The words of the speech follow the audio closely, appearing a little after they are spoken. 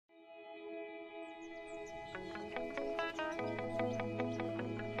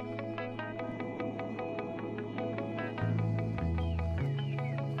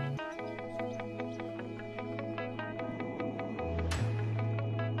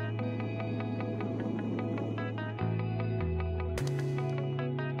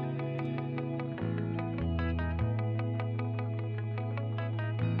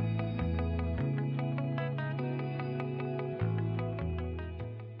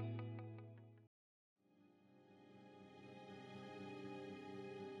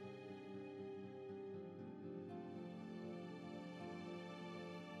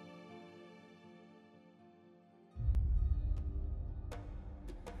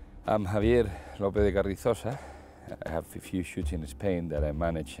I'm Javier López de Carrizosa. I have a few shoots in Spain that I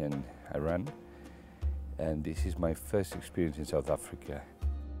manage and I run. And this is my first experience in South Africa.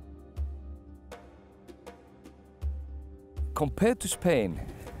 Compared to Spain,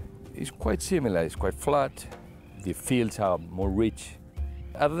 it's quite similar. It's quite flat. The fields are more rich.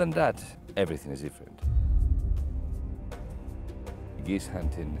 Other than that, everything is different. Geese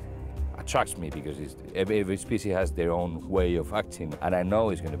hunting attracts me because every species has their own way of acting, and I know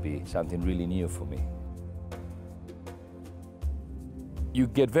it's going to be something really new for me. You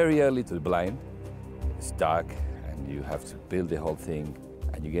get very early to the blind. It's dark, and you have to build the whole thing,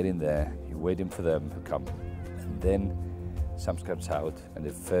 and you get in there, you're waiting for them to come, and then some comes out, and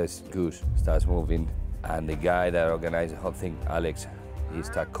the first goose starts moving, and the guy that organized the whole thing, Alex, he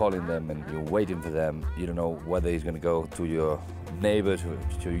starts calling them, and you're waiting for them. You don't know whether he's going to go to your neighbors or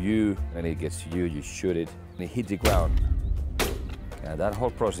to you. When he gets to you, you shoot it, and it hits the ground. And that whole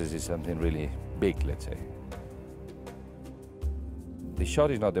process is something really big, let's say. The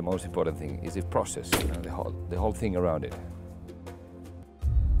shot is not the most important thing, it's the process, the whole thing around it.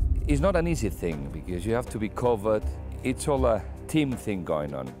 It's not an easy thing because you have to be covered. It's all a team thing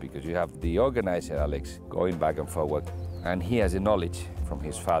going on because you have the organizer, Alex, going back and forward, and he has the knowledge from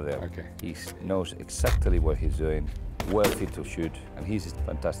his father. Okay. He knows exactly what he's doing, well fit to shoot, and he's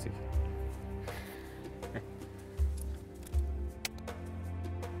fantastic.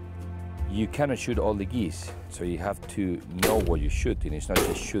 You cannot shoot all the geese, so you have to know what you're shooting. It's not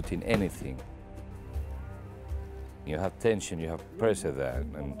just shooting anything. You have tension, you have pressure there,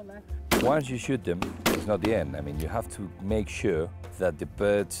 and once you shoot them, it's not the end. I mean, you have to make sure that the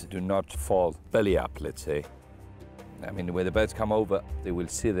birds do not fall belly up, let's say. I mean, when the birds come over, they will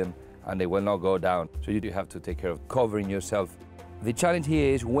see them and they will not go down. So you do have to take care of covering yourself. The challenge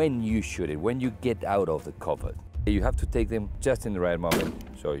here is when you shoot it, when you get out of the cover. You have to take them just in the right moment.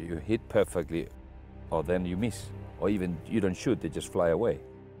 So you hit perfectly, or then you miss. Or even you don't shoot, they just fly away.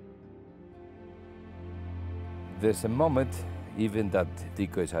 There's a moment even that the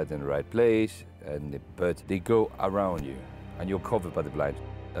decoys are in the right place and the birds, they go around you and you're covered by the blind.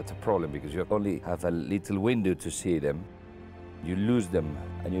 That's a problem because you only have a little window to see them. You lose them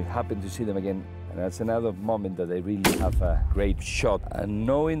and you happen to see them again. And that's another moment that they really have a great shot. And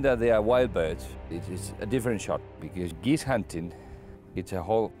knowing that they are wild birds, it is a different shot because geese hunting, it's a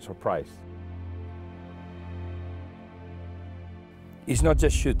whole surprise. It's not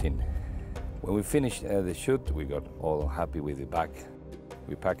just shooting. When we finished the shoot, we got all happy with the bag.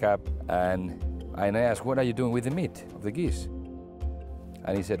 We pack up and I asked, what are you doing with the meat of the geese?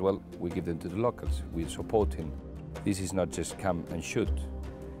 And he said, well, we give them to the locals. We support him. This is not just come and shoot.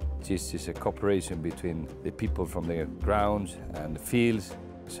 This is a cooperation between the people from the grounds and the fields.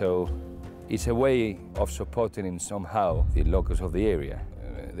 So it's a way of supporting in somehow the locals of the area.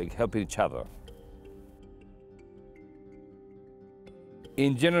 They help each other.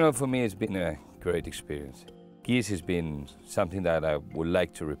 In general, for me, it's been a great experience. Geese has been something that I would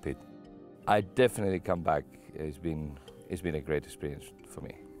like to repeat. I definitely come back. It's been a great experience for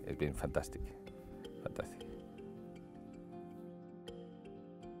me. It's been fantastic, fantastic.